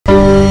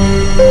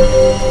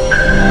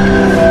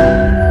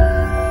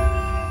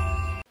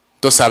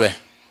Tusabe.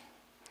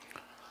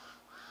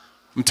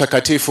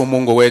 Mtakatifu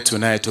Mungu wetu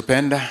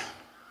unayetupenda,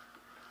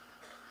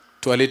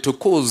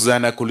 twalitukuza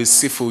na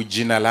kulisifu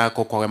jina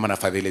lako kwa wema na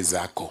fadhili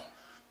zako.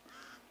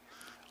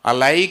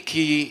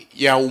 Halaiki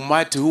ya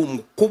umati huu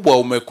mkubwa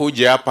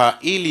umekuja hapa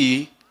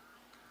ili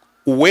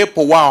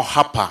uwepo wao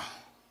hapa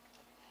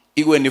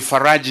iwe ni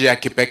faraja ya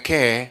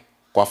kipekee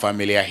kwa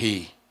familia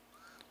hii.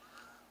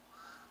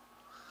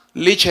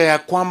 Licha ya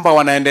kwamba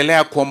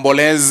wanaendelea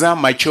kuomboleza,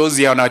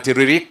 machozi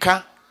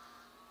yanatiririka,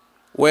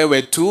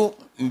 wewe tu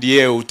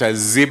ndiye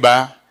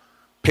utaziba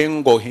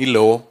pengo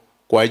hilo,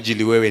 kwa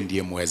ajili wewe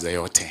ndiye muweza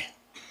yote.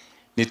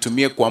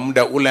 Nitumie kwa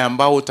muda ule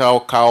ambao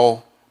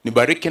utaokao,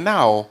 nibariki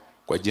nao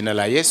kwa jina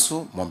la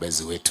Yesu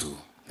mwombezi wetu.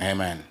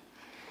 Amen.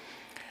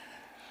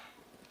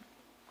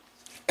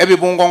 Ebi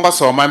bungongo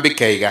soma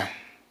mbikeiga.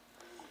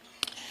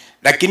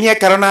 Lakini ya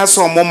karona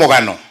somo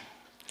mogano.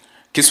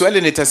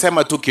 Kiswahili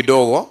nitasema tu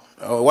kidogo,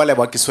 wale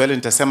wa Kiswahili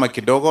nitasema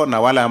kidogo,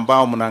 na wale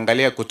ambao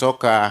mnaangalia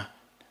kutoka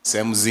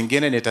sehemu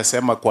zingine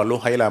nitasema kwa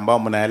lugha ile ambao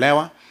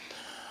mnaelewa.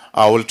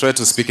 I will try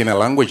to speak in a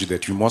language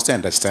that you must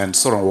understand,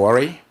 so don't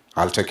worry,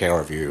 I'll take care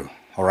of you.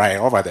 All right,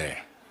 over there.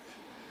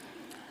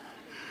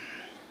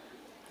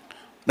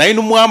 Na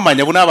inu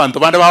muamanya buna abantu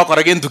bande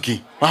bakora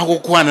gentuki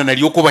bakukwana na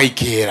lyoko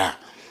bayikera.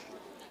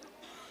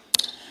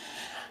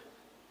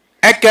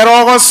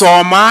 Ekerogo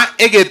soma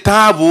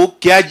egetabu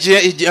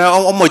kyaje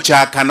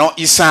omochakano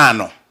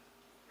isano.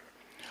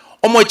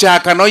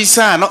 Omochakano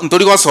isano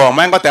ntori go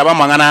soma ngoteba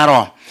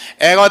manganaro.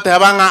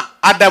 Egoteba nga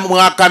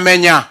Adamu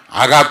akamenya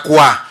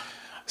agakwa.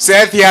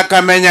 Sethi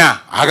akamenya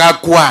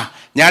agakwa.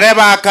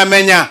 Nyareba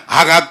akamenya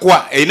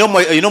agakwa.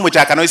 Ino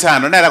mochakano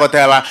isano nera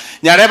goteba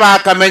nyareba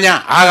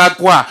akamenya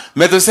agakwa.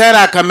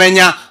 Methusela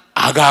akamenya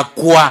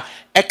agakwa.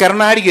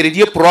 Ekerna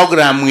arigererie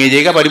program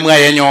ngejega bari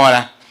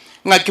mwayenyora.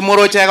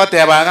 Ngakimoro cha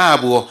goteba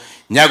gabuo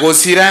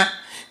nyagosira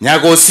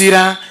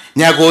nyagosira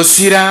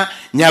nyagosira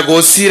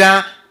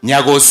nyagosira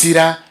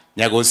nyagosira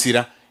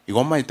nyagosira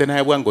igoma itena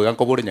ya bwango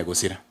yankobore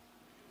nyagosira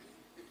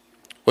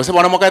ose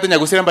bona mokate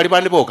nyagosira bari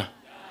bandi boka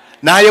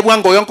na ye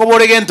bwango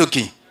yankobore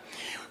gentuki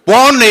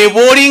bone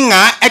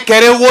boringa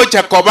ekerewo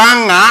cha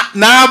kobanga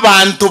na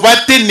abantu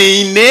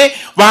batinine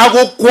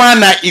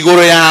bagokwana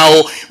igoro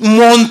yao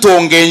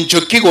monto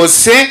ngencho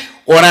kigose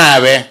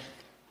orabe.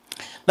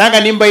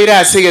 Naga nimba ira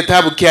asige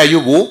tabu kia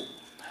Ayubu,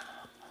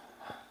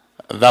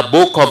 the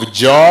book of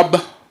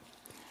Job,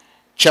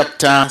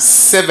 chapter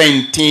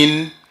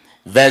 17,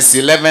 verse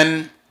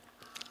 11,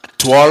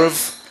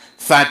 12,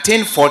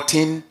 13,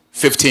 14,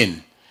 15.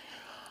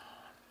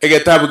 Ege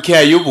tabu kia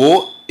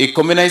Ayubu,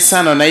 ikomina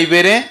isano na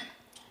ibere,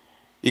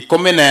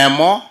 ikomina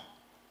yamo,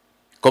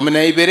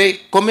 ikomina ibere,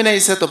 ikomina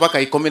isato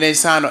baka ikomina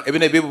isano,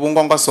 ebine bibu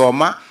bungongo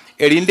soma,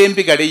 erinde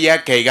mpigari ya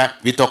keiga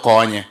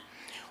vitokonye.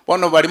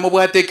 Ono barimo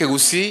bwate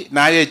kegusi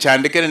na ye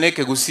chandekere ne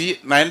kegusi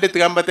na ende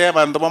tigambate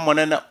abantu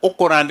bamonene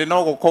okorande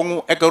no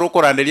gokongu ekero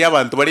okorande ria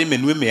abantu bari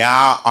menwe me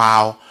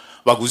ao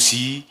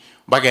bagusi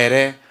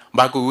bagere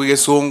bakuwige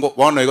songo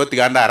bono igo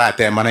tiganda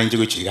arate mana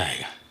injigo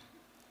chigaiga.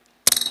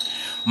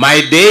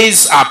 My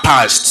days are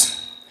past,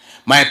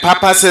 my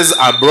purposes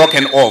are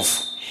broken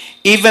off,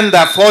 even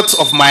the thoughts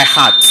of my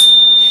heart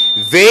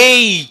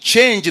they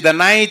change the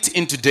night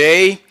into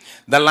day,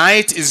 the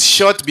light is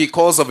short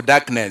because of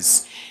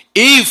darkness.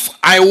 If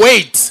I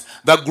wait,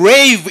 the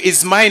grave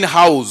is mine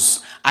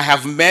house. I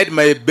have made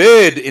my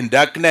bed in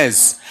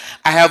darkness.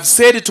 I have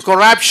said to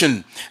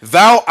corruption,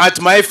 thou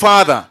art my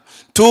father.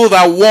 To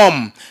the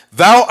worm,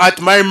 thou art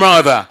my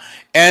mother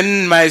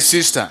and my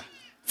sister.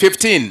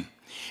 15.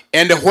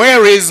 And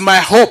where is my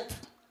hope?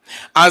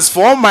 As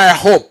for my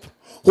hope,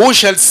 who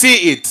shall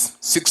see it?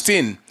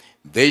 16.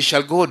 They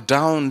shall go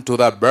down to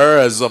the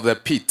birds of the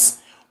pit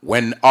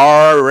when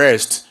our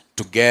rest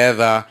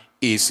together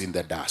is in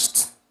the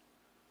dust.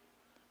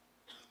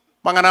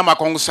 Mangana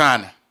makongu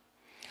sana.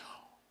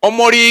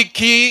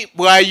 Omoriki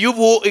bwa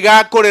Ayubu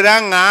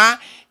igakorera nga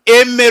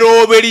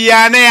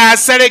emeroberiane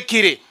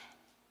yasarekire.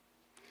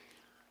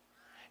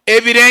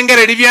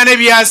 Ebirengere libyane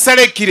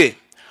byasarekire.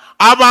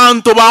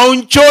 Abantu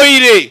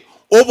baunchoire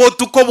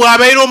obotuko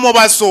bwabaire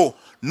omubaso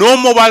no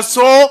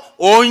mubaso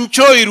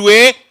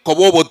onchoirwe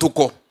kobo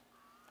obotuko.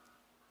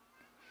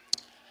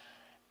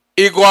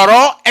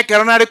 Igoro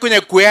ekeronare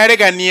kunye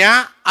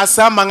kuyaregania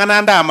asa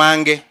mangana nda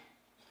amange.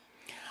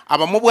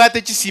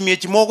 Abamubwate chisimye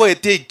chimogo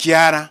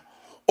etekiara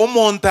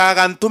omonta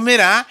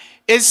agantumira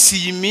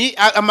esimi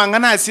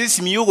amangana ase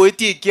esimi yogo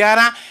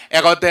etekiara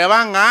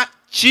egoteba nga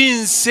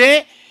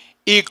chinse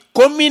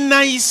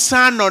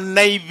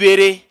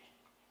 12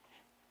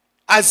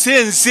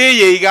 ase nse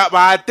yeiga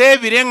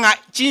batebire nga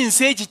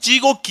chinse echi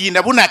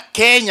chigokinda buna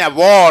Kenya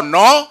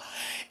bono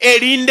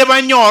erinde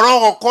banyoro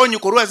gokonyu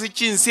korwa ase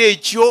chinse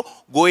echio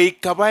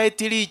goikaba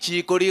etiri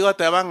chiko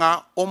rigoteba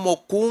nga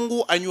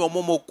omokungu anywa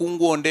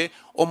omokungu onde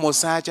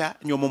omosacha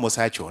nyomo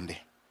mosacha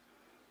onde.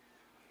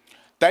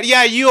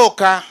 Taria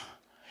yoka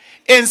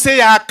ense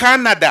ya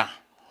Canada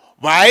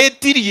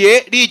baetirie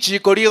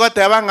richiko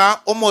rigoteba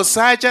nga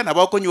omosacha na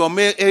bakonywa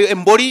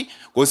embori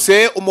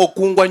gose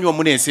omokungu anywa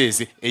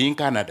munesese in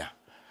Canada.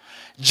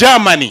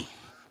 Germany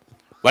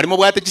barimo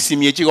bwate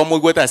chisimie chigo mo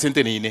gweta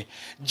sente nine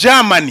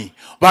Germany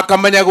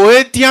bakamanya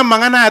goetia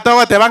mangana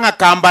atago tebanga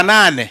kamba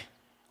 8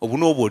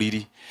 obuno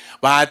oboriri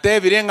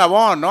batebire nga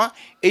bono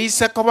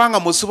eisa kobanga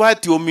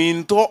musubati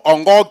ominto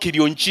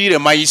ongokirio nchire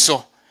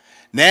maiso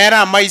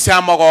nera maisa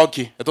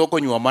amogoki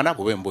etokonywa mana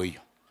bubembo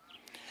iyo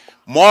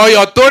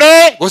moyo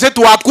tore gose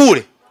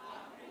twakure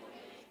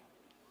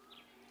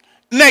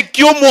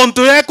nekyo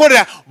muntu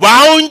yakorera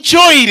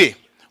baonchoire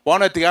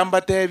bono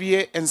tigamba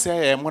tebie ense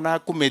yemo na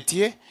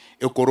kumetie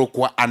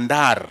ekorokwa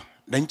andar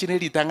nanchine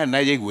ritanga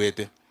naye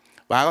gwete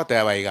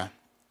bagoteba iga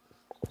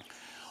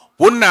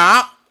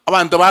buna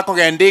abantu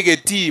bakogenda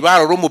egeti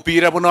barora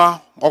omupira buna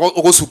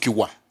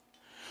ogosukiwa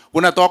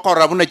buna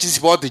tokorora buna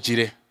chisipoti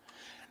chire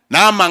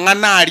na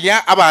mang'ana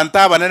aria abantu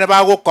abanene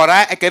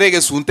bagokora ekere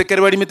egesunte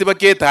kere barimete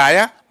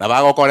baketaya na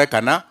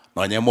bagokorekana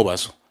nonye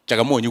mubaso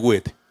chaga monyi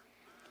gwete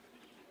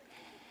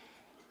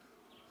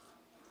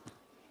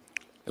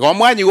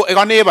gomwanyi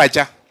ego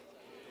nebacha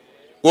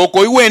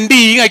gokoigwe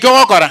ndi ng'akio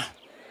gokora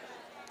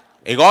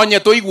egonye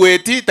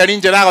toigweti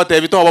tarinje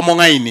nagotebi toba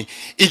mong'aini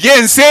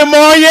igense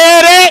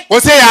moyere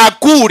gose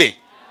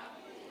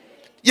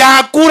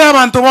yakure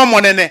abantu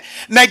bomonene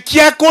na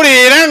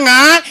kiakorera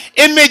ng'a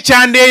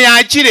emechande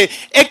yachire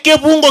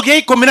ekebungo kia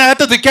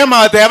 13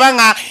 kiamateba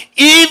ng'a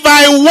if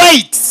I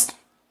wait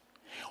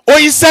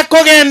oisa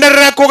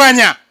kogenderera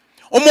koganya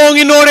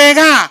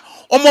omonginorega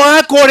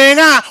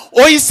omoakorega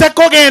oisa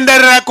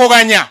kogenderera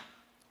koganya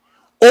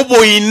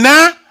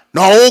oboina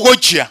na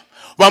ogochia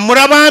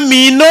bamura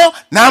bamino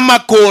na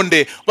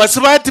makonde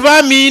basubati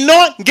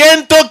bamino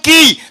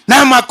ngentoki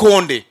na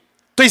makonde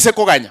toise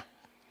koganya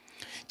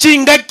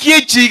chinga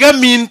kie chiga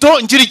minto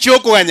njiri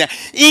kyokoganya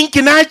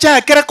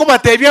inkinacha kera ko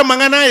batebya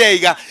mangana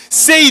yaiga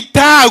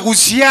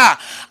seitagusia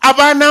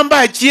abana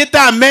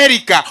mbachieta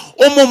America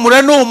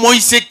omomura no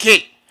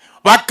moiseke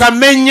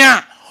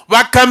bakamenya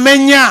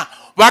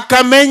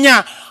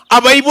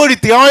abayibori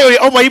tiyo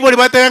obayibori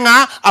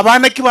batenga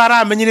abana kibara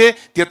amenyire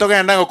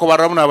tietogenda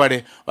gokobara muna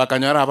bare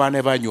bakanyara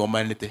abana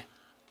banyomanite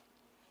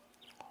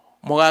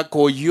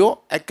mogakoyo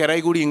ekera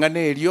iguringa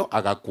nerio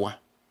agakwa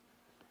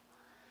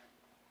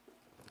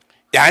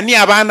yani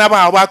abana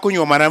ba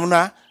bakunyomana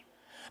muna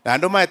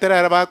nando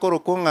maetera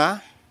bakorokonga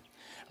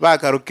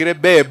bakarukire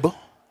bebo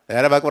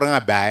era bakoranga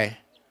bye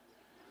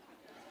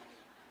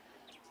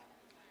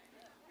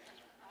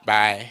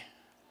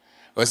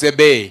ose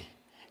be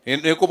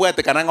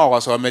nekobwate kananga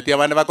ogosometi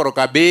abana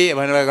bakoroka be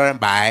abana bakora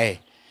bye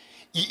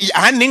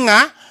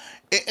aninga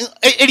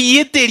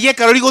eriete erie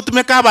karori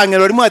gotumeka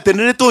abangero rimo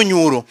atenere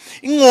tonyuro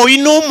ing'oi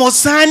no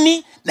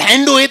mosani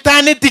naendo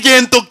etane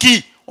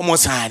tigentoki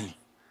omosani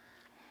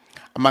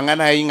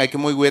amangana inga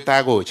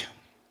kimoigweta gocha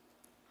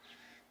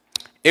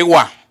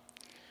egwa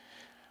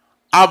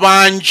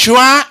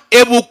abanchwa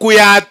ebuku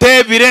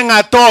yatebire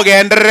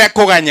ng'atogenderere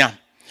koganya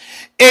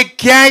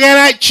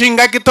ekiagera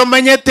chinga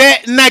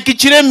kitomenyete na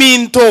kichire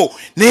minto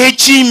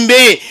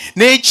nechimbe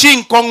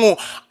nechinkongu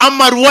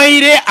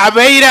amarwaire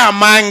abeire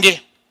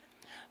amange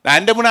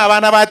nande muna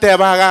abana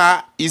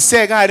batebaga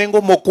isega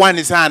arengo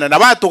mokwani sana na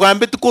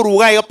batugambe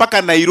tukoruga iyo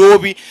paka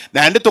Nairobi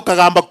nande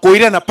tukagamba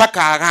koira na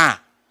paka aga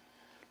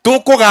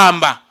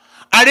tukugamba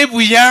ari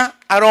buya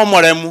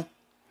aromoremu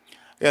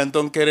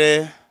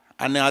entonkere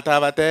ane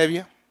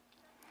atabatebya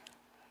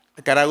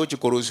karago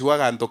chikorusiwa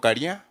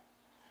gantokaria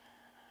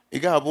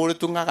iga abore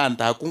tunga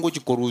ganta kungo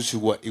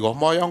chikorusiwa igo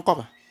moyo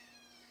nkoba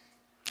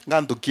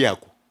ganto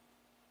kiako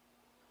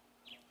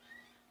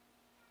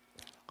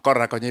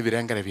korra konye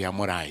birengere bya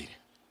muraire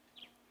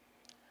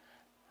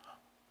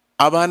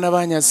abana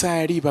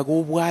banyasari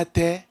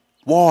bagobwate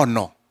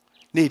bono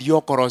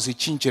nirio korosi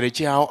chinchere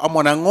chiao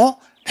amonango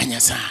na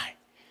Nyasaye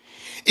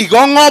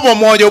igongo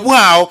bomoyo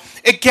bwao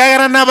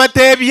ekiagera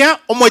nabatebya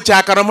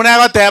omochakaro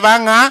munago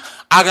tebanga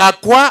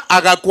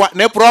agakwa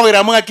ne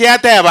program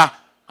ngakiateba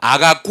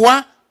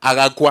agakwa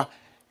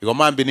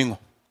igomambi ningo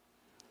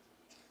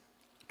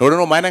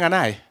no maana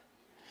nganaye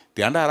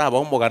tianda araba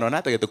ombogano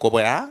nategete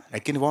koboya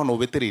lakini bono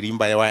beteriri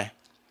mbaya wae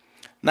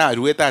na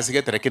rueta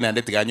asigetere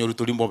kinande tiganyoru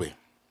tulimbobe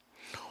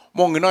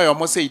mongino yo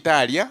mose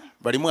Italia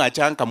bari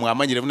mwachanka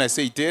mwamanyire buna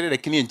seitere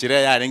lakini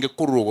enchire yarenge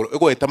kurugoro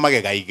ego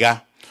etamage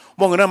gaiga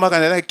mongino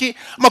magana ki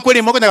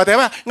makweri moko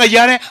ndagateba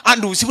ngayane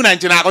andusi buna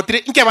nchina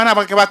gotire nke bana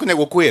bake bakunya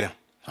gokwera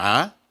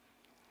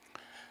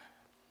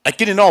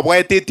lakini no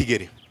bwete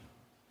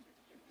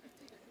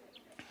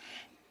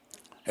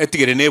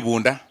etigere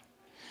nebunda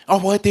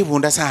bwete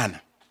ibunda sana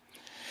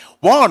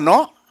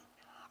bono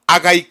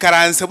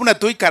agaikaranse buna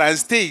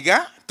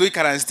tuikaransteiga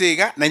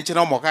na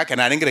nchina mokake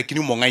na rengere kini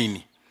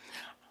mongaini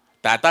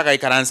tata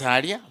gaikaransa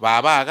aria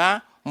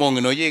babaga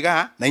mongino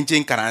yega na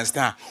nchen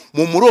karansta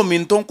mumuro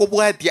minton ko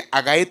bwatia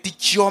agaeti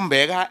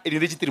chiombega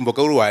irinde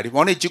chitirimboka urwari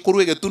bono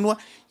chikuru egetunwa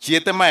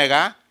chiete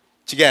maega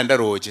chigenda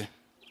roje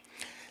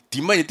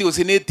timanyiti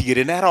osene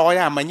tigere na ro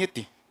ya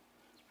manyiti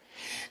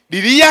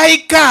diria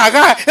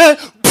ikaga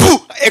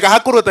ega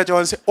hakurota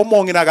chonse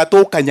omongina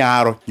gatoka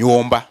nyaro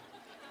nyomba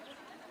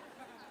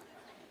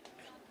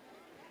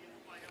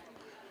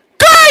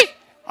kai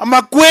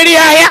amakweri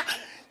haya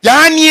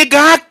yani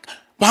ega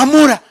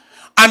bamura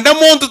anda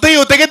muntu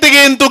teyoteke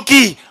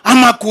gentoki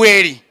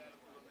amakweri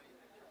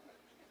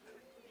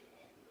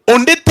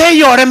onde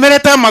teyore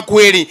mereta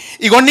amakweri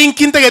igo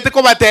ninkintegete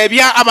ko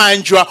batebya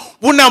abanjwa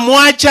buna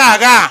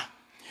mwachaga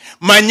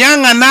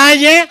manyanga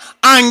naye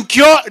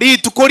ankyo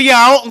rituko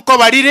ryao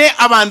nkobarire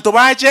abantu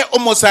bache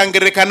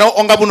omusangirekano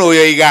onga buno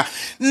oyoiga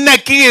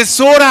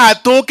nakigesora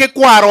atoke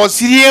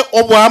kwarosirie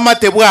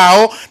obwamate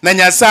bwao na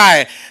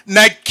Nyasaye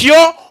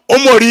nakyo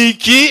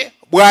omoriki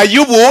bwa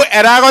Yubu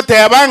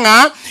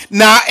eragotebanga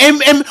na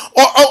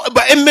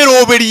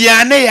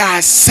emeroberiane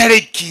ya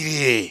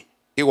serekire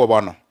igo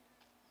bono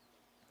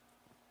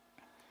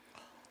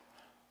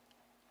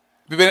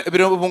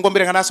bibero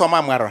bungombere kana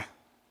soma mwara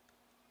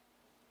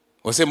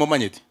ose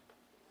momanyeti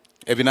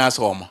ebina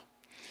soma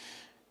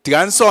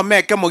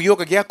tigansome ke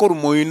mogioka gya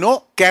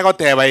korumoino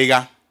kegoteba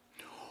iga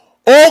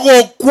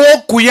ogokwo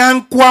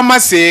kuyankwa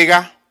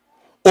masega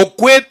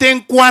okwete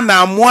nkwa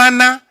na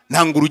mwana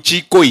na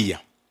nguruchiko iya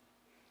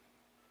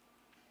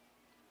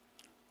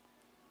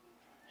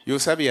yo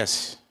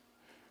sabias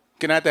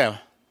kinateba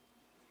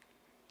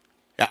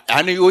ya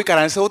ani yo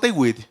ikaransa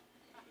otaigwete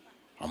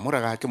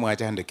amura gake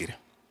mwachandekire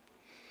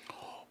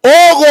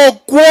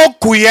ogokwo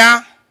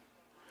kuya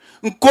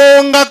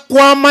nkonga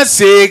kwa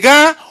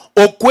masega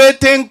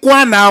okwete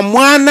nkwa na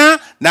mwana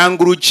na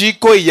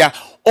nguruchiko iya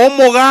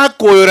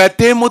omogako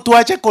yorate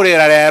mutwache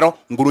korera rero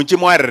ngurunchi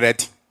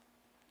mwarereti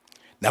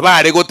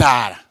nabare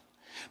gotara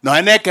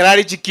no ne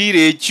kerari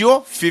chikire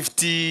ekyo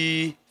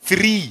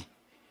 53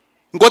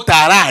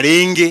 ngotara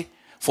arenge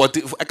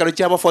 40 akaro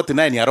chaba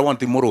 49 yaro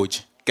wanti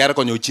morochi kera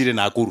konyochire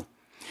na akuru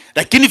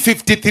lakini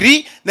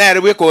 53 na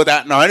yarwe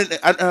koda no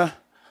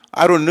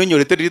Aaron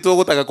nonyorete rito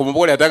gutaka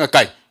kumubole atanga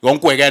kai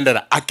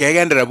yonkwegendera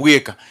akegendera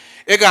bweka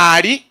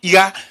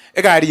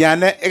egari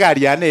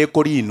yane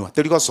ekorinwa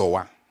teriko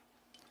sowa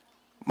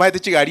maite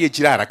chigari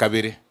echirara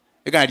kabere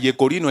egari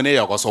ekorinwa ne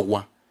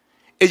yogosogwa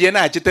eje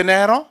na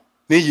chitenero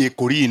ne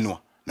yekorinwa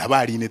na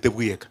bari ne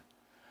tebweka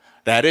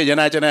dare je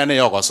na chana ne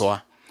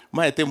yogosowa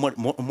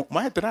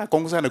maite na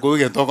kongusana ko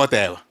gento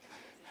goteba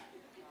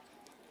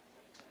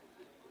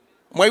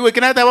mwe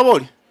kinata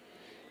babori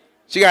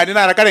chigari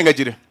na rakarenga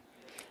chire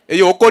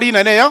eyo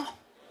okorina neyo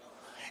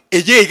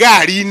eje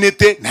igari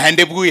nete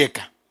nande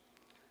bweka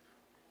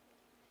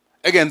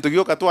egento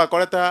gyoka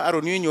twakoreta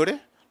Aroni nyore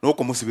no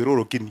kumusibira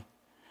orokini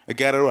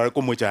egara rwari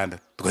kumuchanda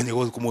tukanye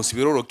go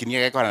kumusibira orokini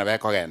egekora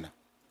beko genda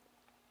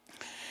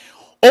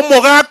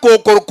omogako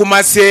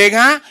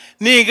kumasega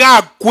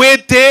niga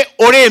kwete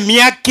ore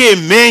myake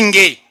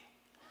menge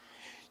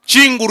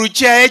chinguru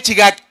chae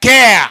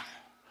chigakea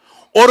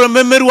oro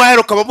memerwa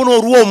ero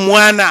kababuno ruo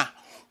mwana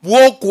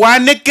bwo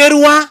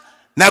kwanekerwa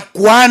na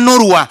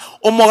kwanorwa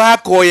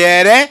omogako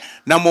yere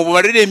na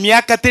mubarire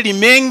myaka teri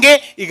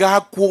menge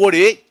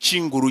igakwore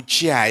chinguru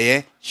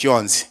chiaye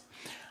chionzi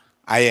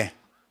aye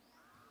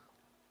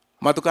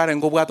matukare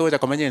ngo bwato ja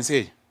komanye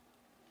nse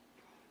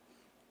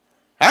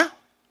ha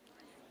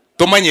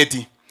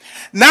tomanyeti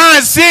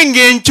na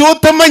singe ncho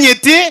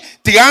tomanyeti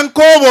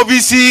tiganko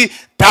bobisi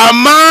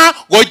tama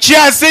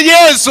gochiase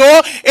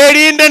Yesu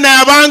erinde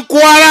na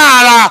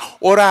bankwarara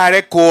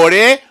orare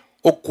kore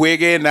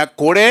okwege na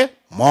kore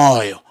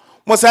moyo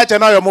Mosacha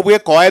nayo mubwe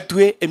ko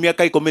etwe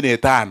emiaka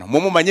 15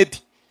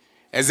 mumumanyeti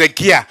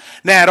Ezekia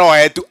na ero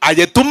etu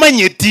aje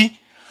tumanyeti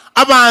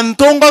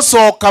abantu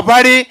ngosoka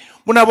bari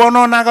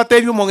munabona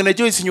nagatebyo mongene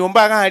Joyce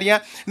nyomba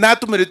garia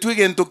natumire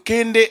twigento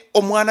kende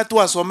omwana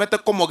twasomete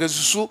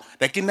komogesusu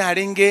lakini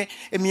arenge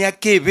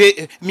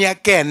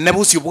emiaka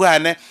nebusi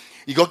bwane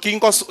igo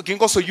kingo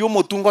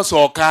yumo tungo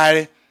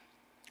sokare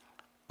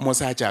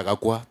Mosacha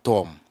agakwa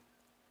Tom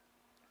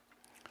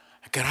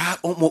kera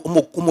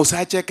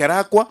Mosacha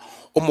kerakwa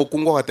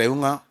omukungo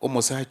gatayunga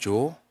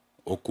omusacho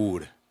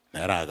okure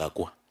naraga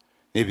kwa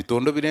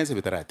nebitondo birense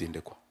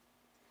bitaratindekwa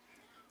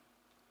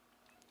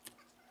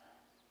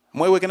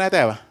mwewe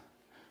kenataba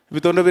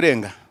bitondo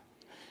birenga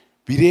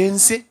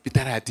birense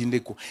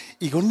bitaratindekwa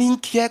igo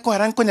ninkie ko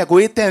arankonya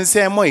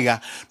goetense moiga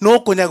no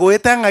konya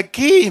goetanga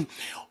ki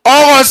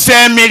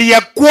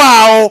ogosemeria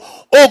kwao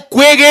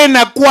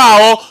okwegena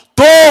kwao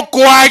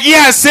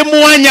tokwagia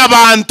semwanya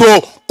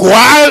bantu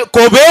kwa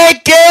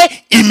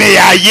kobeke ime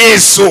ya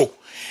Yesu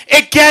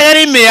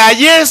ekyayari ime ya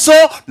Yesu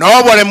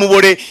no bole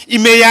mubore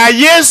ime ya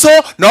Yesu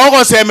no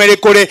gosemere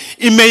kore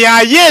ime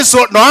ya Yesu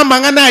no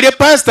amangana ari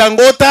pastor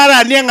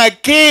ngotara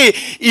ngake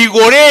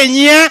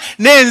igorenya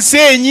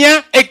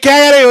nensenya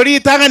ekyayari yori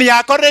tangani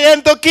yakore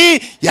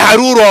yentoki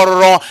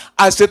yarurororo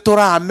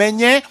asetora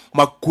amenye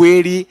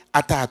makweri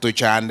atato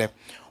chande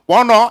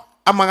wono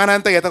amangana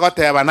ntegeta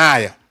goteba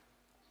nayo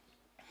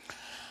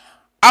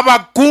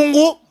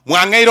abakungu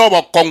mwangairo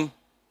bokong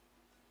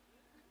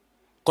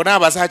kona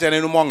Abasacha ne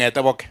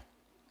numongete boke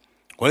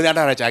kole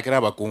ndara chakira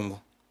abakungu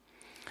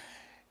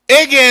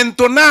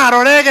egento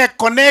narorege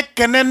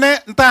konekenene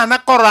ntana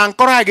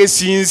korankora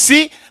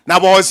gesinsi na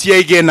bosie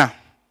igena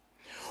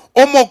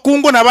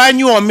omokungu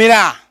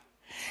nabanyuomira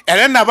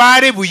ere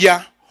nabare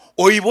buya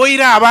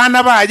oiboira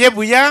abana baje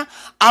buya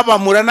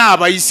abamura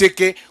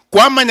n'abaiseke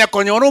kwamanya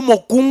konyora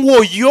omokungu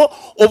oyo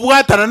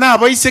obwatana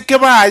n'abaiseke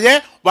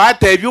baye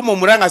batebya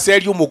omomura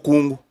ng'aseri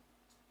omokungu.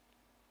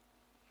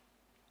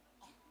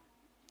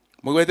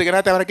 Mugwetegera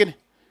ate barakene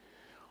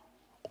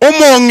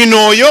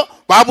omong'ino oyo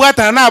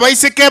babwatana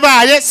n'abaiseke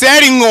baye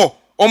seri ng'o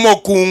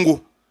omokungu.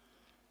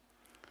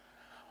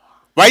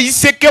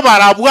 Baiseke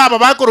barabwa aba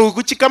bakoro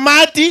kuchika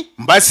mati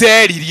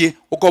mbaseririe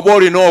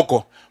okobori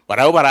noko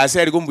barabo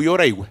baraseri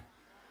gombuyora igwe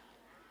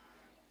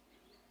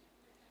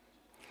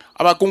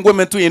abakungu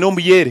metu yeno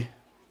mbuyere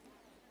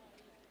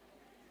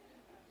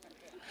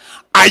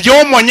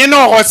ayo monye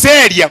no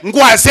hoseria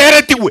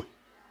ngwaseretiwe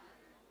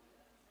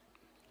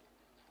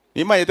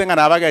nima yetenga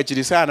nabaga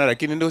chiri sana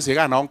lakini ndo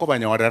sega na onko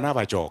banyora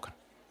nabachoka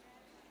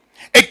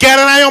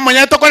ekera nayo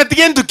monye tokore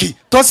tigenduki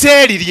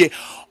toseririe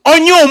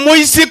onyo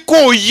moiseke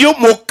oyo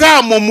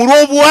mokamo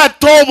murobu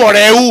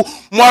atoboreu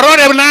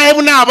morore nae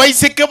buna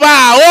abaiseke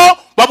bao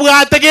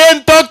babwate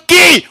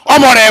gentoki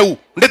oboreu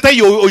ndete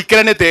yo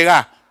oikerane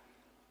tega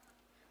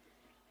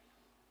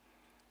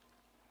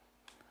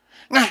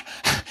nga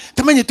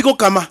tamanye tiko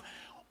kama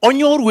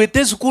onyo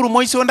ruete sukuru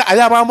moisonda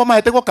aya bamba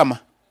mahete ko kama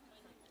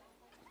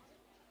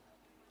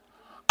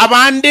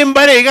abande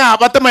mbarega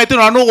batamahete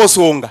no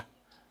gosonga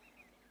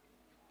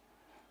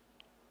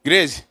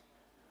Grace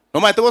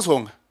no mahete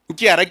gosonga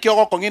Kiara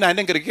kyo ko ngina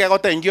ndengere kya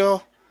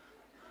tengyo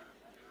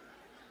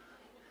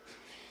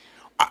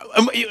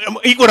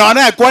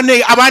igorana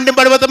kwane abande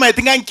mbare batama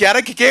etinga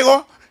kiara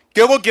kikego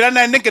kego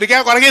kirana ndengere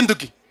kya ko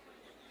ragenduki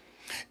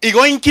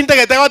igo inkinta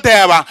geta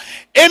goteba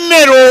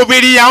emero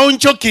biri ya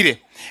unchokire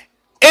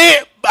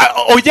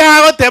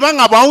oya goteba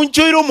ngaba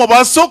unchoiro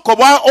mobaso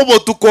koba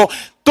obotuko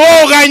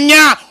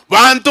toganya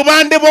bantu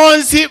bande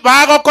bonsi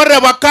bagokorre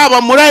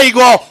bakaba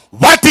muraigo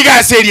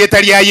batigaserie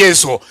tari ya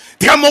Yesu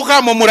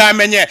tigamuka mu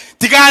muramenye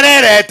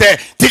tigarerete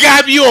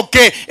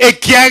tigabyoke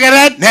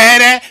ekiagera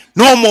nere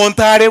no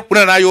montare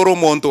puna na yoro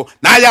monto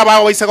naya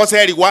bawo isako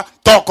serigwa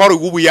tokoro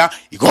gubuya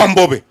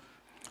igombobe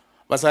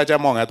basacha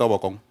monga to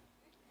bokong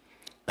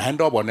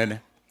ando bonene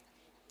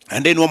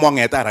ande no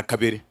monga tara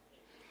kabiri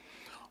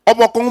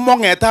obokong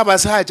monga ta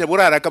basacha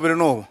burara kabiri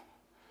no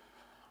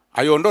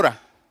ayondora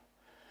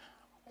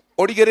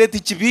origereti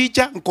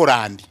chibicha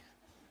nkorandi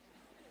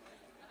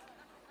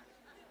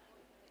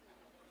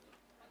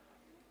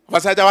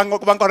basacha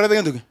bankorete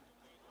ngenduki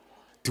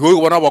tigo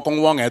kubona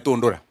obokong wongete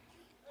ondora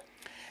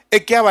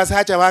ekia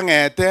basacha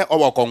bangete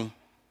obokong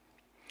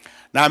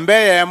na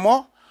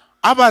mbeyemo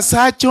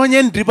abasacha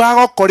onye ndri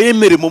bagokora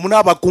emirimo muna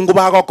abakungu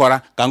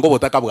bagokora kango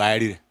botaka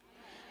bwaerire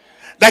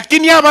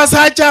lakini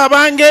abasacha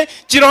abange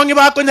chirongi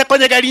bakonya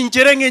konya gari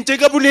nchire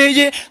ngenchega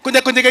buneye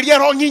konya konya gari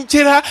rongi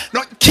nchira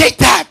no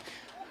keita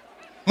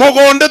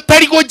mogondo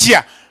tari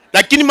gojia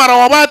lakini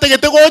marawa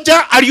bategete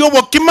goja ariyo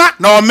bokima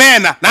no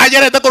mena na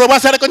yarete ko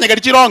basare konya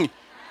gari chirongi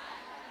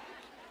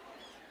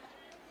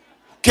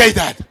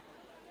keita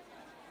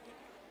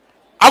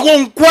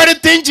agon kware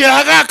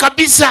tenjira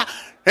kabisa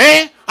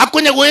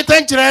akonya gweta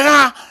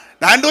nchira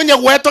na ndonya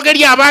gweto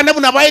gari abana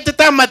buna bayete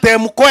tamate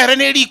mukoere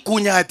neri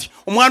kunyati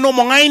omwana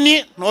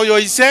omongaini noyo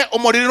ise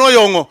omoriri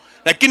noyongo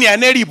lakini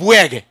aneri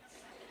bwege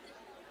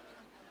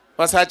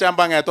basacha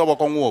mbangete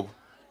obokongu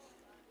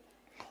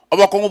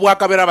obokongu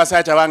bwakabera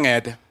basacha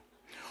bangete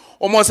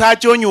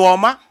omosacha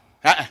onyuoma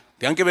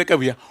tiankebeke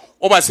bya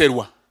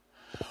obaserwa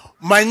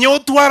manyo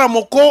twara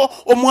moko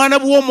omwana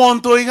bwo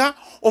monto iga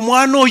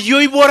omwana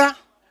oyo ibora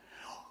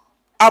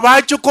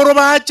abacho koro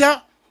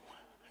bacha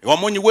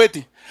wamonyi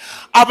weti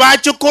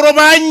abacho koro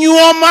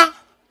banyuoma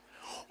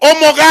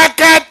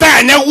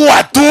omogakatanya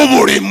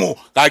gwatubulimo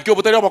kakyo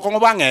butari obokongo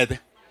bangete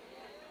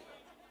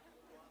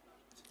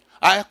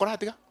aya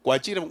koratiga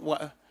kwachire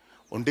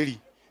onderi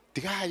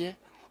tigaye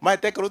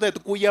matekero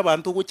tetukuya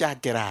abantu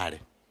guchakerare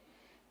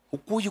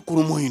ukuyi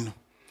kurumoino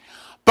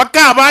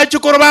paka abacho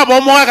koro babo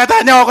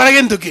omogakatanya okora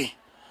gentuki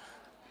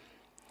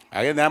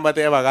agenda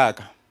ambate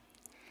bagaka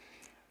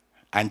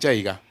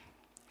anchaiga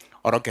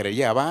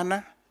orokereria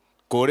abana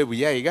kore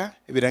buyaiga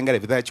ebirangare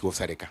bitachi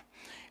gusareka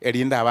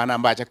erinda abana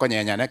mbacha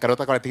konyenyane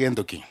karota kora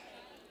tigentuki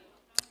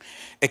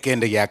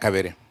ekende gya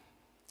kabere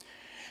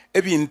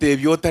ebinte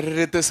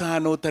byotarerete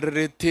sana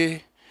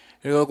otarerete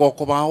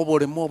gokobaho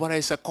boremo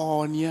baraisa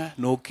konia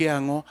no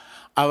kiango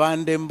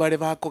abande mbare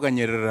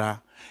bakoganyerera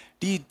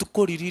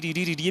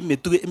ritukoririririe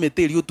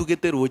emeteri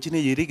otugete rochi ne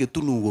yere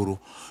getunugoro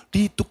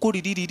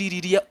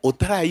ritukoririririe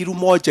otarairu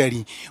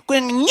mochari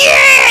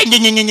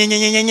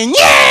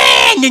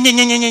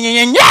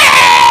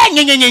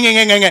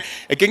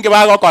ekenge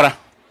bagokora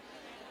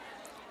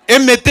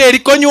emeteri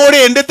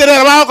konyore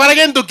ndeterera bagokora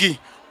gentuki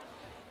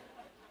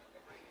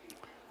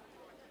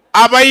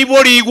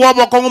abaibori igwa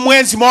bokongo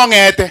mwensi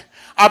mongete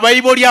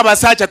abaibori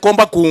abasacha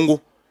komba kungu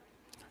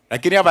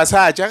lakini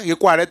abasacha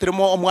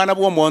gikwareteremo omwana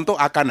bwo monto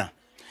akana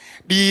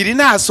biri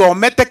na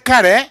somete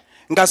kare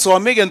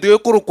ngasome gento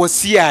yokuruko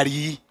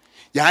siari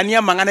yani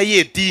amangana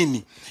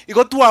yetini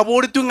igo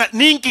twabori tunga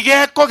ninki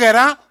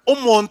gekogera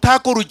omonto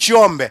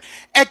akoruchombe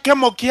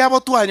ekemo kiabo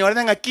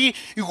twanyore ngaki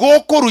igo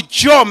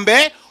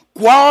koruchombe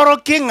kwaoro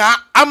kinga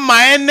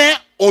amaene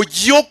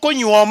ojioko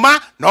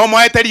nyoma no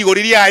moete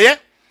rigori riaye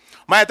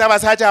maeta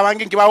Abasacha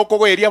abange nkibago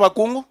kogoeria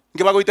abakungu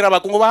nkibago itira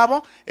abakungu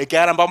babo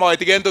ekiara mbamo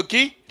batigento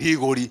ki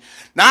rigori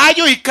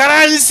nayo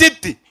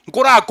ikaransiti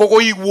nkora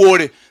kogo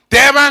igwore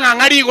teba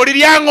nganga rigori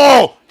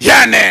riango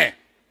yane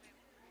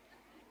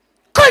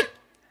kai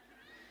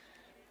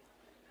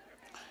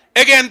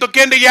egento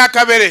kende gya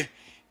kabere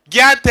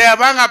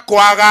gyateba nga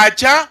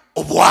kwagacha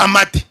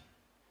obwamati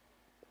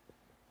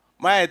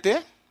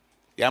maete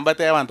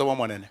yambate abantu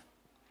bomonene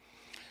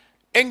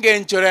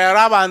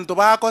engenchorera abantu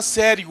bako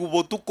seri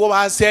gubotuko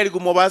ba seri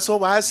gumobaso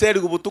ba seri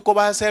gubotuko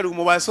ba seri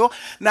gumobaso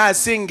na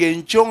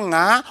singencho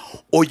nga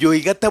oyo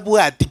igatabu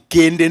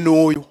atikende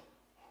noyo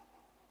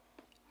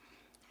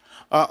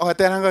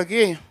oteranga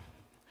ki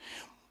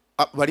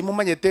bari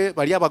mumanyete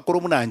bari abakoro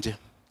munanje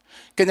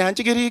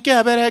kenyanchigiri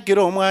kyabere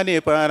kiro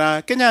omwane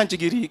para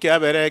kenyanchigiri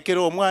kyabere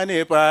kiro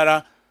omwane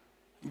para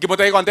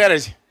ngimotai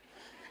konteresi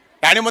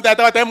yani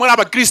mutata batemura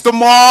aba Kristo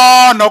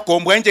mono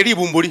kombwenje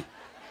libumburi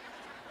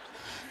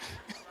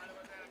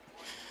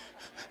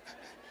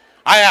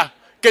aya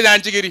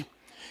kenyanchigiri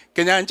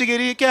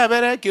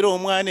kyabere kiro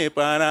omwane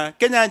para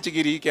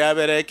kenyanchigiri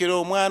kyabere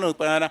kiro omwane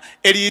para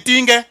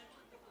eritinge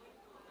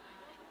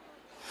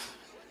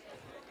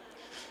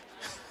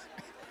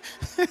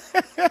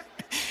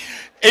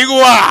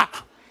igwa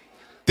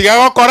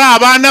tigago kora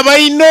abana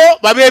baino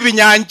babe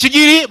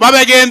binyanchigiri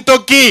babe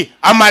gentoki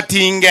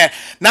amatinge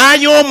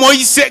nayo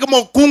moise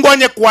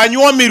mokungonye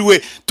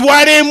kwanywomirwe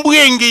tware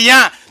mbwenge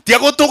ya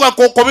tiago toka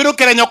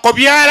kokobirukera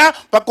nyokobyara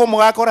pako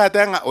mugakora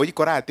atanga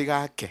oyikora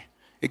atigake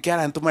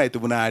ikyara ntuma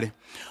etubunare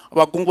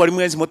abakungu bari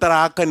mwezi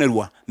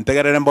mutarakanirwa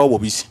ntegerere mbaho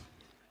bobisi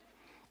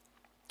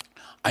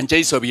anje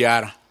iso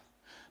byara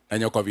na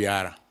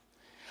nyokobyara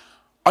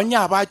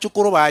onya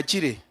abachukuru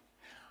bakire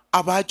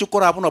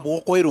abachukura abuna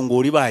boko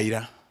irungori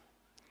baira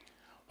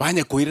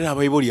banye koirera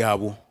bayibori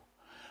abo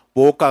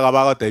bokaga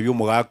bagatebyo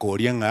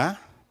mugakoria nga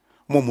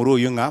mumuru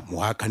uyu nga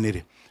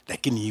muhakanire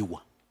lakini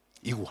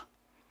igwa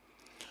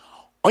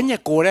onye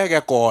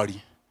korege kori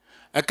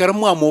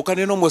akaramu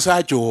amukane no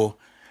musacho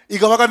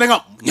igabaga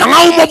nga nyanga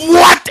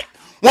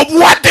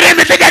mobwate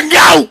remetega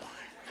ngau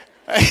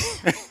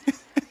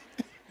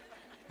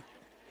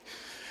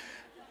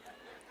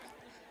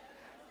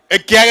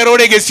ekiagero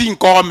rege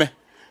sinkome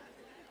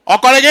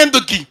okorege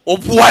nduki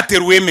obwate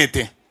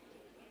rwemete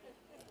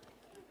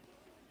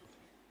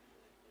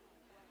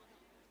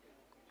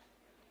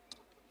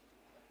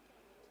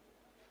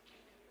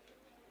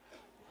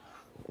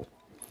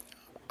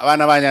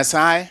abana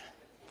banyasaye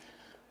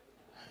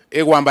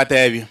egwamba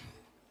tebi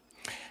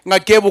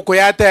ngakebuko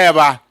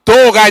yateba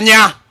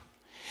toganya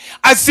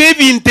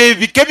asebinte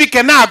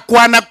bikebike na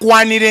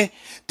kwanire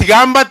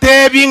tigamba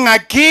tebi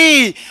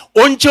ngaki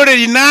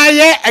onchoreri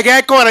naye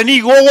agakora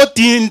ni gogo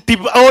tinti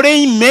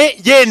ore ime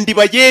yendi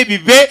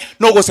bayebibe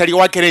no gosari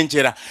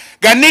wakerenjera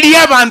ganiri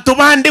abantu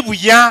bande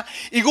buya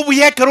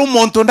igubuye kero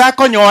umuntu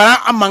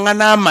ndakonyora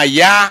amangana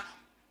amaya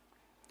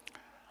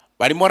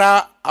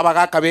barimora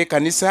abagakabe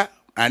kanisa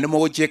ane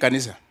mogochie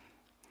kanisa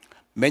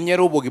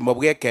menyero ubugimba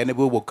bwekene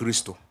bwo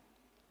Kristo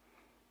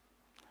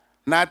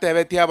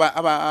natebeti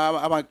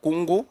aba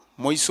kungu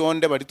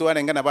moisonde barito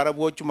barengana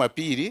barabwo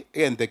chumapiri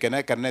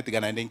entekena karnet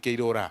gana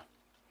ndenkeirora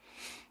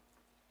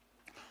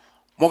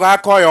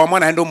mugakoyo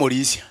omwana ndo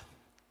morisia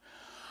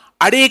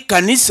ari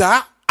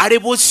kanisa ari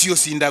bosio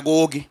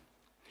sindagogi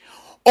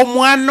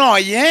omwana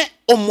oye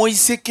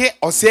omoiseke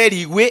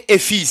oserigwe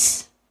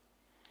efisi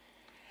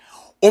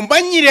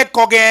ombanyire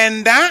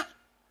kogenda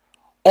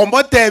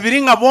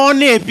ombotebiri nga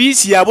bone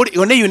efisi ya buri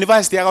one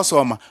university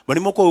yagasoma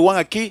barimo ko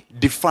wanga ki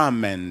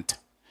deferment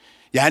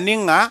yani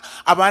nga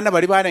abana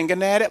bari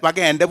barengenere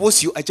bagende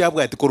bosio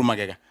achabwati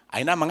kurumagega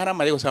aina mangana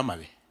mari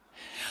gosamabe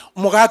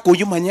mugako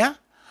yumanya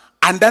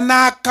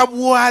andana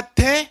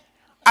kabwate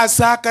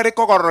asakare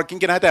kogororo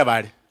kingina hata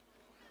bari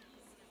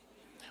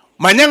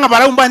manyanga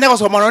bara umbanya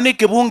gosoma noni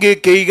kebunge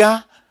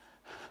keiga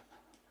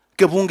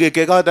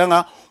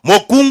tanga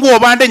mokungu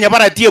obande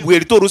nyabaratie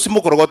bweri to rusi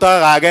mukorogota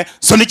gage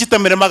soni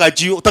chitamere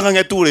magachi utanga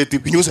ngetureti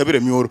binyusa bire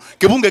myoro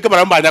kebunge ke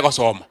bara umbanya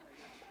gosoma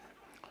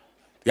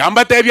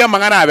yamba tebya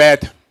mangana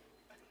abete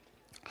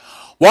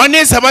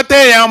wone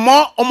sabate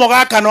yamo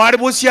omogaka no ari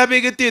busia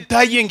begete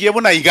tayengiye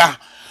bona iga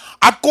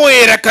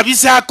akoera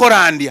kabisa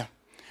akorandia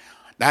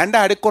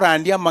nanda ari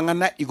korandia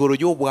mangana igoro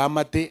yo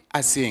bwamate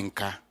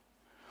asenka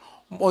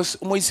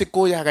moise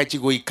ko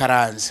yagachigo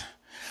ikaranza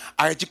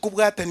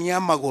agachikubwatania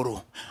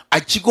amagoro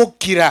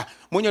achigokira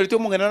munyorite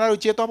mungena na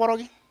ruchieto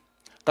borogi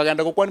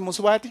kaganda gokwani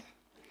musubati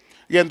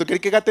gendo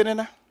kirike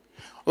gatenena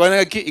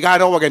wana ki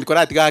igaro bageni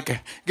korati gake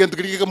gendo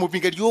kirike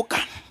mupinga ryoka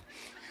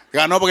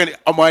gano bageni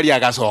amwari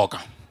agasoka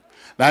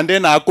nande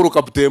na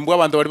akuruka butembu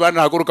abantu bari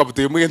bana akuruka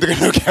butembu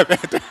gendo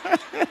kyabete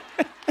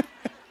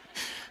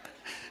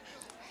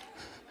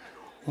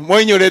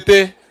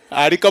moinyorete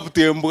ari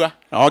kabutembu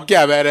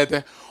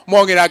okyaberete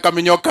mongira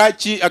akaminyoka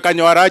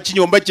akanyora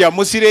chinyomba kya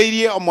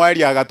musireirie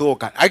omwari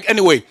agatoka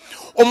anyway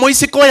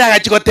omoisi ko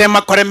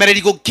yagachigotema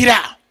koremereri gukira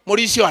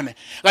muri sione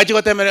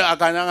gachigotemere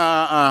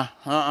akanyanga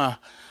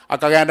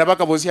akagenda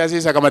bakabosia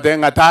sisa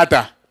kamatenga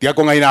tata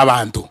tiakongaina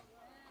abantu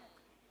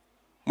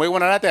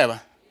Mwibona nateba.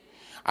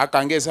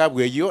 Akange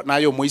sabu eyo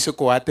nayo moise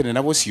ko atene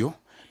na bosio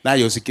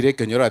nayo sikire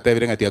kenyoro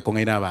atebire ngati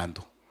akongaina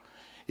abantu.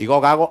 Igo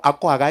gago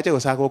ako agache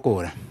gosako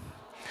kora.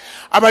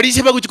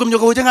 Abarishe baguchikomyo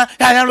kujenga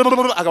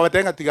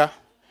akabatenga tiga.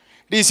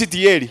 Disi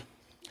tieri.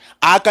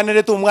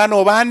 Akanere tu mwana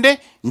obande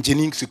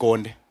njining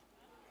sikonde.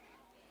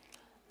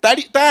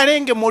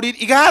 Tarenge muri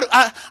igaru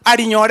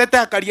arinyorete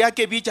akari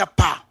yake bicha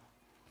pa.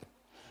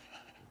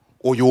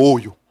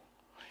 Oyo.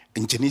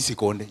 Njini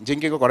sikonde.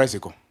 Njenge ko kora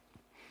siko.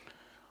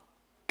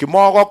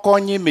 Kimogo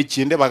konyi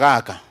mechinde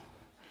bagaka.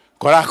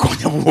 Kora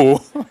konya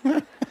buo.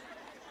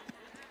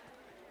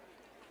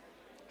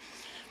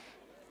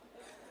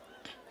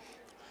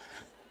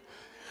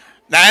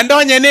 Na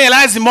endonye ne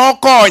lazima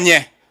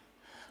okonye.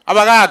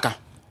 Abagaka.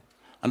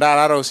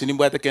 Andarara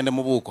usinibwate kende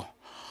mubuko.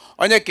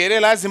 Onye kere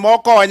lazima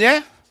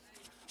okonye.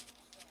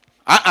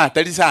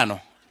 Tali sano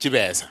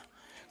chibesa.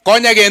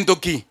 Konya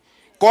gentoki.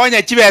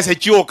 Konya chibesa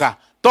chioka.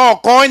 To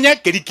konya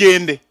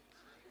kerikende.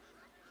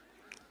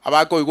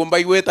 Abako igomba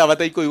iweta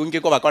abataiko igunge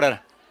ko bakorera.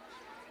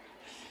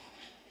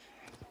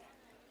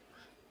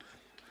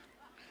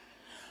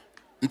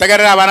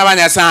 Ntagarira abana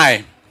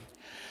banyasaye.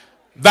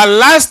 The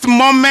last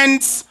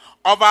moments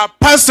of a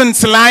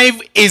person's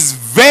life is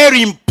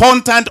very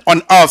important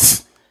on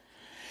earth.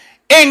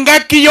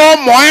 Engaki yo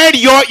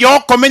moerio yo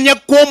komenya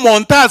ko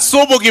monta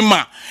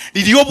sobogima.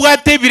 Lidio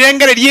bwate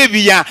birengere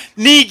liebia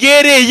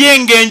nigere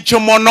yenge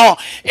nchomono.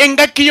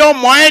 Engaki yo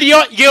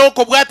moerio ye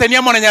ko bwate ni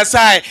amona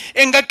nyasaye.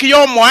 Engaki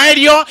yo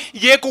moerio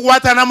ye ko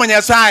bwata na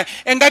nyasaye.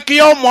 Engaki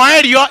yo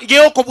moerio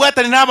ye ko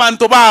bwata na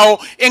abantu bao.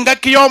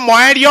 Engaki yo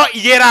moerio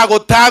yera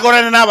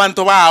gotagora na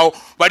abantu bao.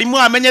 Bari mu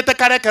amenyete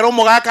kare kero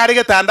mugaka ari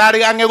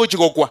getandari ange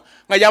guchigokwa.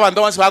 Ngaya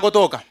abantu banse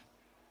bagotoka.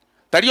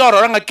 Tari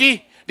orora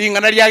ngaki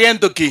ringana lya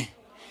gentoki.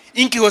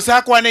 Inki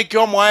gosakwa ne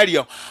kyo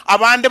mwario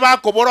abande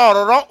bakobora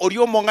ororo ori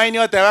omongaini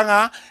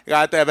otebanga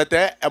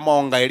gatebete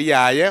emonga eri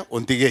yaye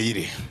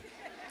ontigeire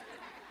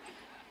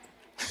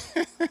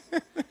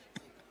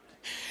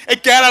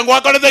ekera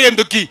ngwakorete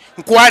genduki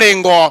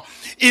nkwarengo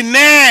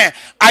ine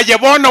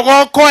ayebono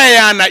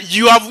gokoyana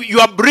you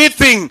are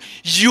breathing,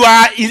 you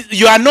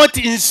are not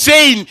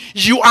insane,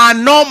 you are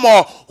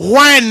normal.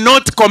 Why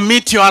not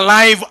commit your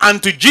life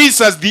unto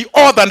Jesus, the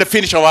author and the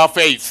finisher of our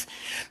faith?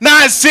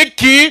 Na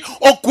siki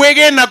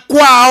okwege na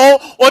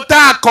kwao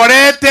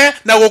otakorete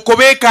na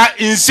gukobeka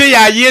inse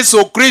ya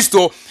Yesu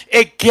Kristo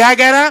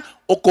ekiagera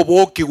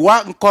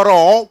okobokigwa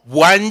nkoro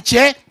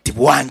bwanche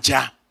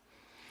tibwancha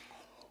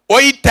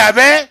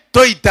oitabe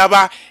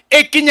toitaba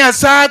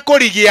ekinyasa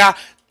korigia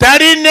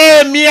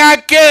tarine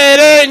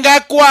miakerenga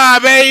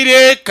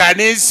kwabeire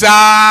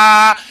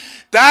kanisa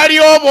tari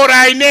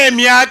oboraine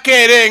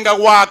miakerenga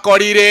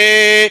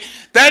gwakorire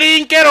tari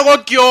nkero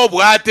gokyo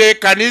bwate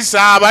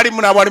kanisa bari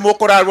muna bari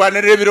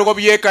mokorarwanere birogo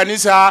bye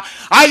kanisa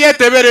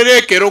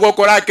ayeteberere kero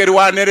gokora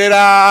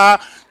kerwanerera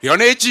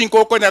yone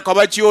chinko konya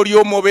kabachi ori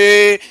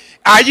omobe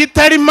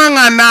ayitari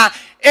mangana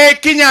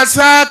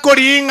ekinyasa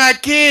koringa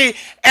ki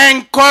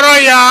enkoro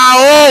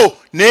yao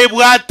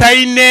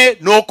nebwataine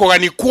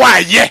nokogani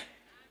kwaye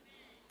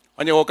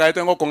onye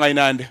gokaete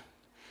ngokongainande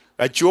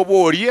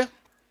gachobo orie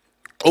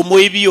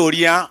omoibi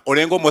oria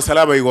orengo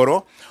mosalaba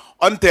igoro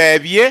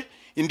ontebie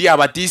indi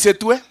abatise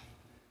tue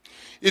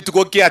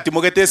itukoki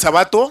atimogete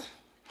sabato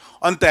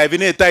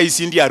ontebine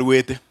taisi ndi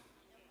arwete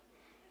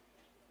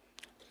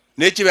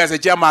nechibese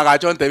cha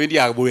magacho ontebi ndi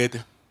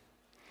agbuete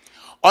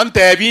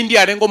ontebi ndi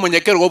arengo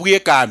monyekero gobwie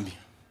kambi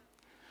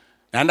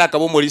nanda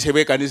kabo molise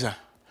be kanisa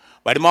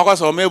bari moko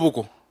some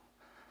buko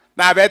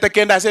na bete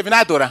kenda se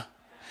finatora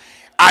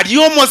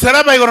adio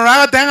mosaraba igoro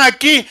na tanga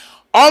ki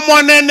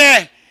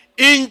omonene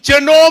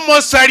incheno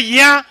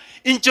mosaria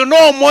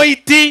inchono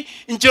moiti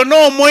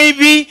inchono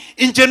moibi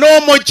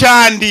inchono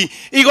mochandi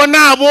igo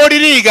na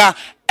boririga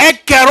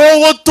ekero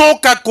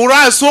gotoka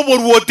kuraso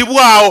boruoti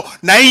bwao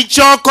na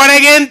ichokore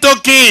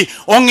gentoki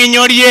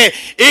onginyorie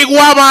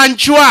igwa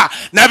banchwa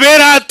na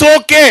bera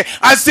toke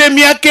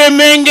asemia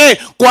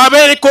kemenge kwa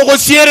bere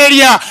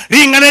kogosiereria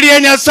ringaneria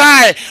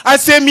nyasaye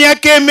asemia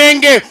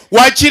kemenge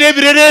wachire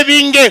birere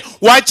binge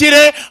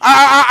wachire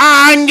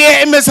ange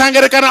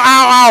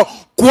emesangerekana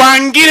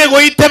kwangire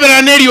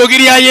goiteberaneri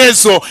ogiria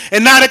Yesu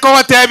enare ko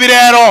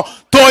batebirero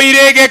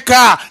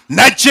toiregeka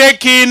na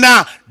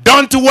chekina.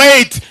 Don't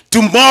wait,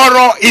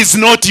 tomorrow is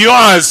not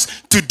yours,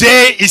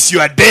 today is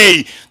your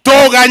day.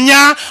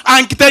 Toganya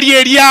ankitari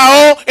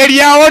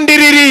eriao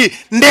ndiriri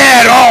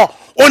ndero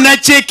ona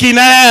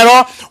chekina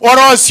ero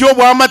orosio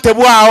bwa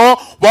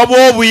matebwao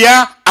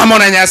babobuya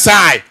amona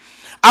nyasaye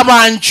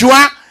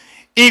abanchwa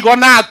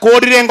igona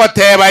akorire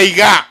ngoteba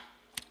iga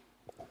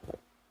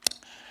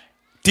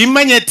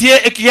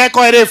timanyetie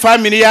ekigeko ere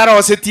family yaro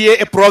osetie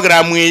e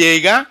program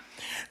yega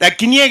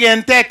lakini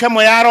egente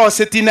kamo yaro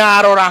osetina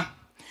arora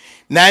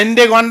na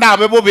inde gonda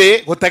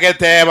bebobe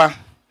gotageteba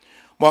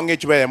monge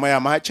chube moya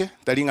mache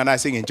talinga na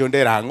singe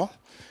nchonde rango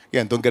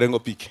gento ngerengo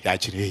piki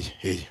yachire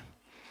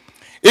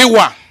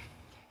ewa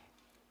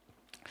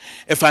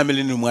a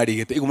family ni mwari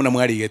gete igumuna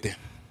mwari gete.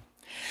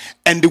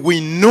 And we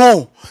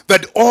know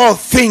that all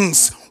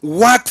things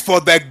work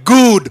for the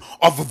good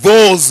of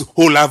those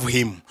who love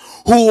him,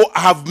 who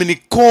have been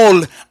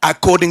called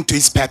according to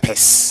his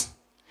purpose.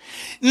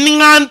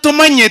 Ninganto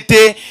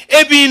manyete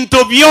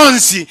ebinto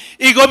byonsi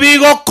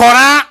igobigo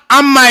kora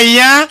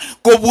amaya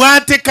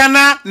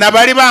kobwatekana na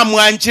bari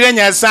bamwanchire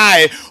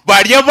Nyasaye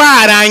bari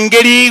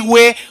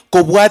barangeriwe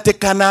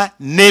kobwatekana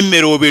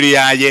nemerobiri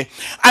yaye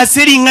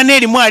asiringane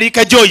eri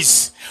mwarika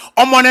Joyce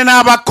omone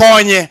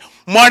nabakonye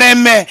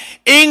moreme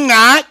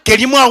inga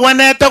kerimu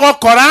agwanete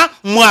gokora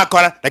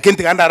mwakora lakini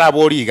tiganda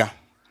araboriga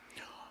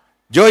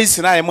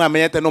Joyce naye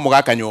mwamenyete no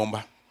mugaka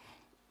nyomba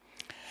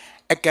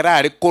ekera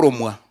ari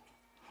koromwa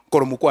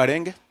koromu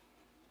kwarenge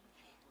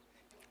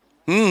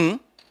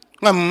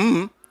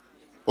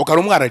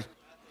okarumwa arari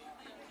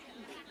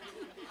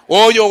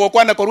oyo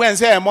gokwana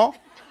korwensemo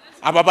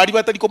ababari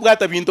batari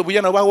kobwata bintu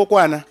buyana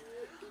bagokwana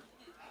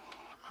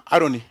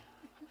aroni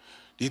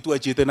ditu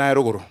achite na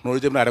rogoro no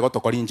rije mnare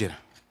gotokora injira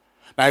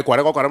naye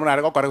kware gokora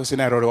mnare gokora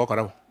gusina rore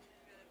gokora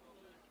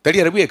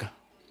tari arabweka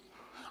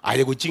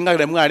aye guchinga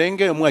gre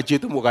mwarenge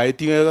mwachite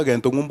mugaetinga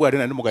gento ngumbu ari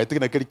na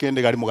mugaetinga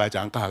kirikende gari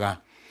mugachankaga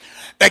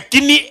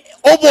lakini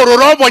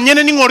obororo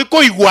bonyene ningori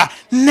koigwa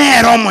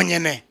nero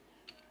monyene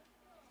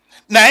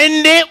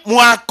naende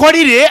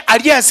mwakorire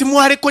ari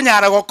asimu ari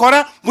konyara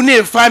gokora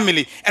mune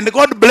family and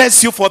God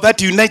bless you for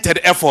that united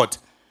effort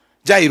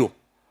Jairo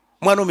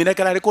mwana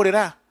minekera ari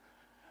korera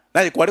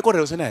naye kwari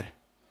korera senere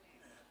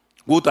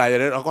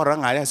gutayere akora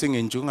ngari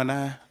asingenchunga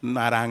na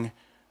narange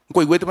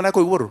koigwete mana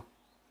koigworo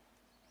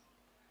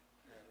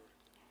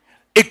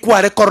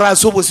ekware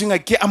koraso bosinga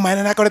ki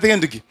amana na korete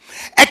genduki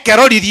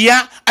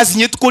ekeroriria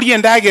asinyetu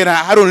korienda agera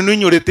harone no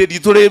nyorete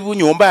ditore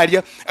bunyomba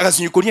aria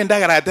agasinyu korienda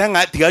agera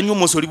atanga tiganyu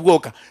musori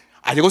bwoka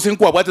aje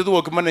gosenkwa bwate tu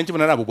okimana nchi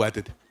bana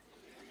bwatete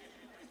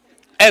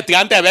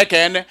tigante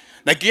bekene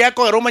na kiya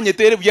ko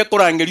romanyetere bya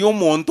korangeria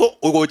omonto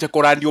ogocha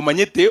korandi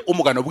omanyete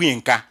omugano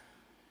bwinka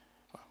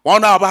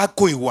wana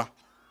abakuigwa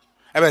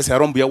ebese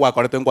rombya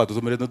wakorete ngwa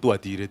tusomere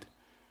tuatirete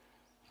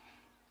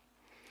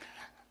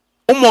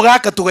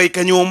omugaka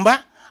tugaika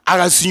nyomba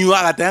agasinyu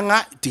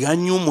agatanga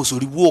tiganyu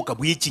musori bwoka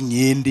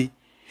bwichinyende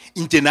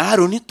inche na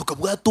haroni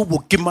tukabwata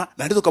obukima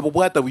na ndi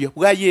tukabubwata buya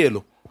bwa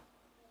yelo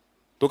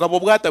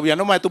tukabubwata buya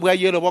no matu bwa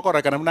yelo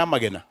bokorakana na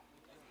magena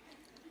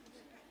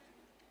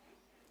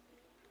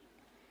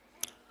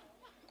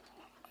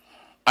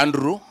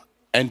Andrew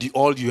and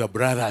all your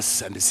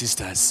brothers and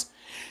sisters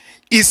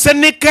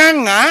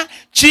isenekanga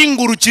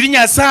chinguru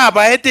chirinya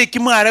saba ete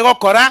kimware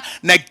gokora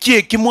na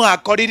kie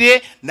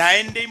kimwakorire na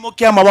ende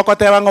imoke amaboko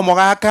tebango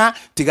mogaka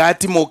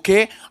tigati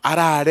moke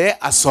arare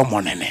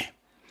asomonene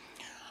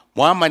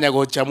mwamanya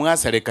gocha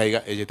mwasereka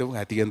ejete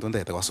bwatige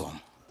ntonde gosoma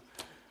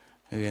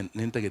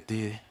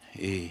nintagete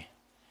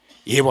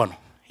yebono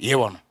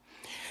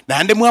na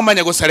ande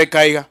mwamanya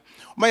gosereka iga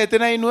mayete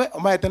na inwe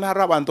mayete na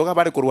rabantu ga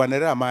bari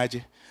kurwanira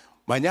amaje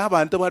manya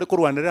abantu bari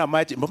kurwanira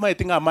amaje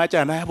mayete nga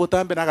amaje na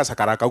botambe na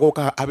gasakaraka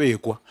goka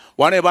abekwa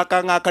wane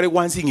bakanga kari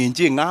wansi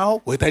nginji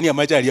ngao wetani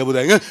amaje ari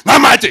abudanga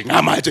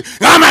ngamaje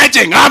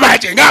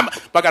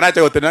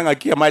bakaracha otenanga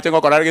ki amaje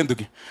ngokora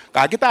genduki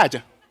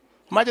kakitacha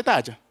amaje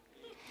tacha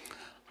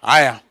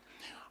aya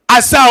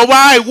asa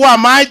obai gwa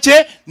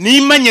amaje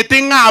ni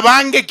manyete nga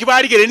abange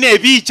kibarigere ne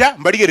bicha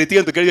mbarigere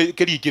tigento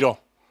kerikiro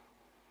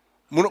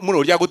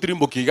muno rya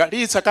guturimbukiga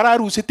risakara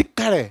ruse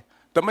tikare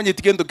tamanye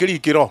tigento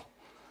kerikiro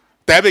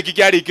tabe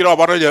kikyari kiro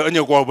baro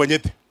onye kwa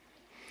banyete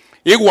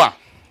igwa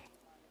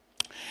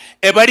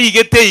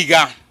ebarige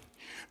teiga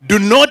do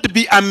not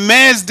be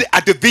amazed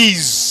at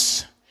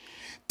this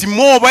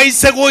timo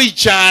baisego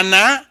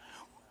ichana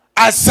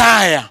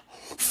asaya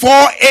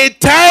for a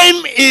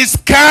time is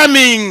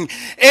coming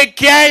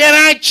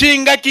ekyagana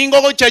chinga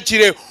kingogo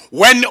chachire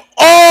when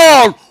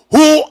all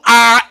who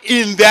are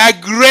in their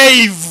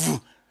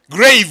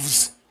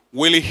graves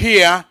will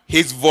hear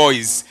his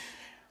voice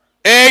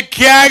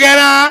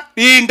ekyagana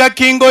inga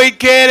kingo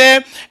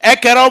ikere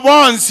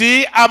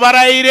ekerobonsi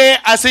abaraire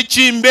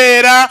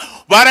asechimbera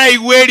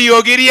baraigweri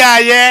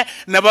ogiriaye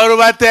na baro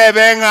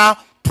batebenga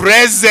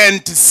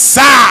present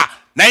sa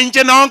na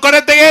inche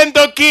nonkorete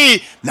gento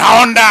ki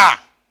naonda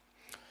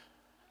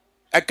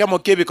ekamo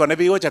kibi kone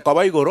bigo cha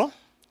koba igoro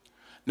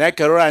na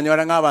ekerora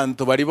nyora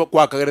ng'abantu bari bo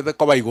kwakagerete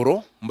koba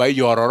igoro mbai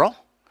yororo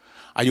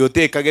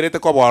ayote kagerete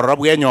kobororo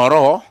bwe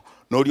nyoro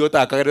no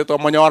riota kagerete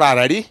omonyora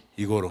arari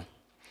igoro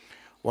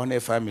one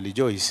family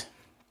Joyce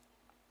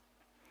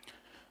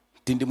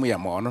tindi mu ya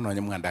mono no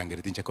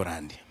nyamwandangere tinche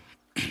korandi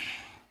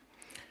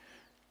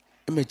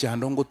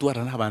emechando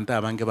ngotwara n'abantu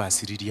abange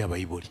basiriria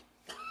abayibori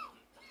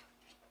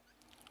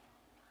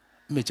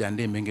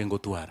emechande menge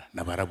ngotwara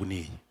na barabu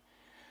ni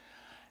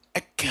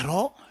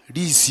ekero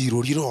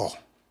lisiro liro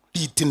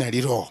litina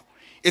liro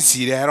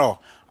esirero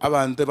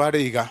abantu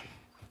bariga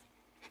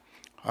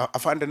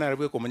afande na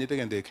rubwe komanyete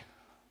gendeke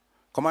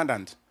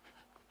commandant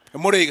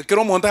emore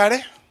kero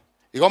montare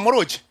igo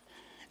morochi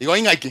igo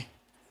ingaki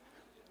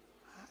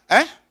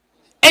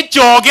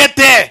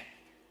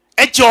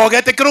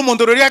echogete kero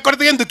mundu ruri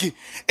akorete gentuki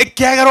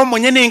ekyagaro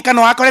monyene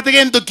nkano akorete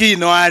gentuki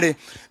no are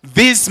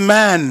this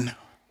man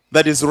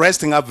that is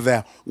resting up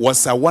there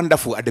was a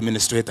wonderful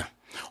administrator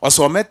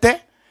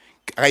Osomete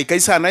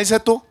akaikaisa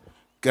naisetu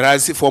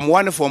grasi form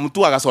 1 form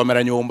 2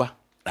 akasomera nyumba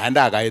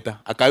naenda akaita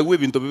akaiwe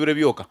bintu bibire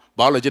byoka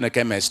biology na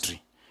chemistry.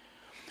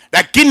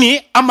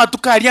 Lakini ama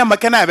tukaria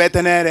makena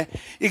betenere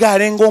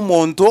igarengo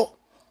omonto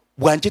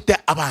bwanchite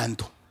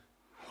abantu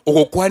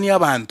ogokwani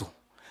abantu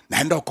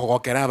naenda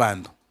okogokera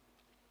abantu.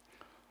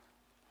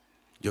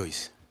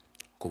 Joyce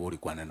kuburi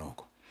kwana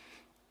noko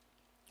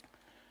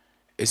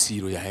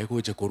esiro yae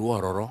goche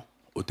korwororo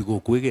otigo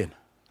kwegena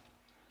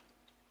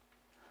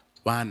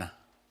bana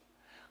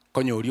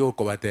konyori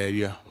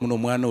okobatebia muno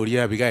mwana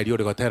oria bigari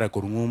ore gotera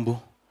kurungumbu.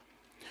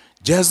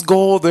 Just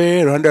go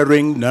there and the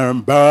ring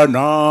number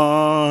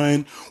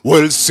 9.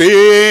 We'll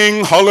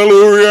sing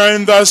hallelujah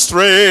in the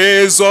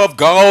streets of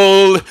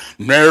gold.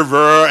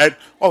 Never at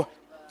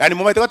any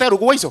moment got there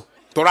go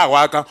tora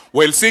waka.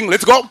 We'll sing,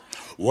 let's go.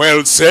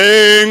 We'll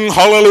sing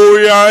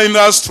hallelujah in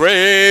the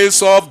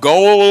streets of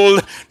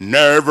gold.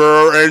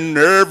 Never and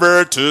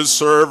never to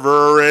serve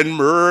her and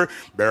mer.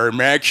 Bear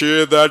make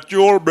sure that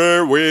you'll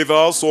be with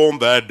us on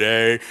that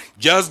day.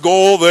 Just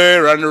go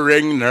there and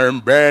ring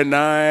number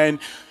 9.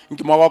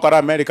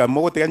 America,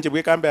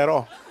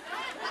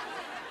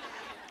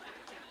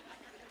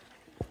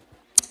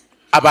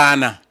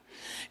 abana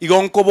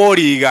igonko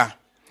boriga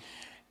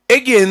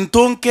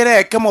egenton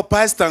kere kemo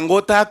pastor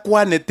ngota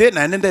kwanete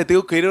na nende te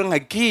ukiriro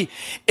ngaki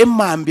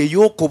emambye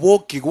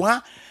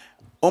yokobokigwa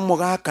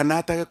omoga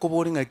kanata ke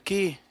kobori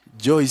ngaki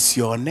Joyce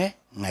yone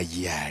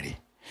ngayare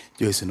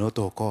Joyce no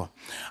toko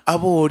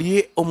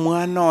abori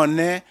omwana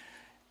one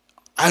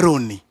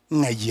Aroni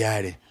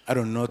ngayare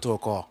Aron no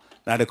toko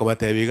nade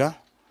kobatebiga.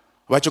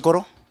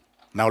 Wachokoro,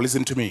 now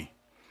listen to me.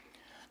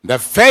 The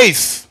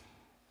faith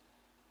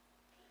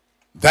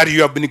that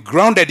you have been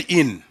grounded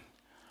in,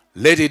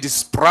 let it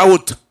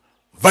sprout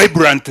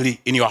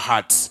vibrantly in your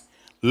hearts.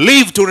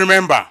 Live to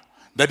remember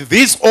that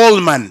this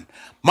old man,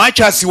 much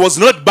as he was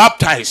not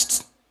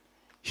baptized,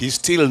 he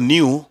still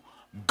knew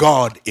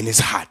God in his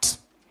heart.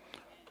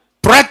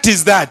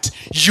 Practice that.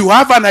 You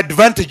have an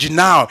advantage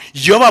now.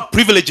 You have a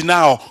privilege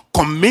now.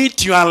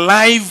 Commit your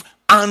life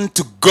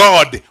unto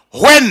God.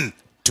 When?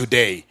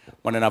 Today.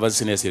 One another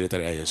senior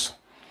secretary. Yes.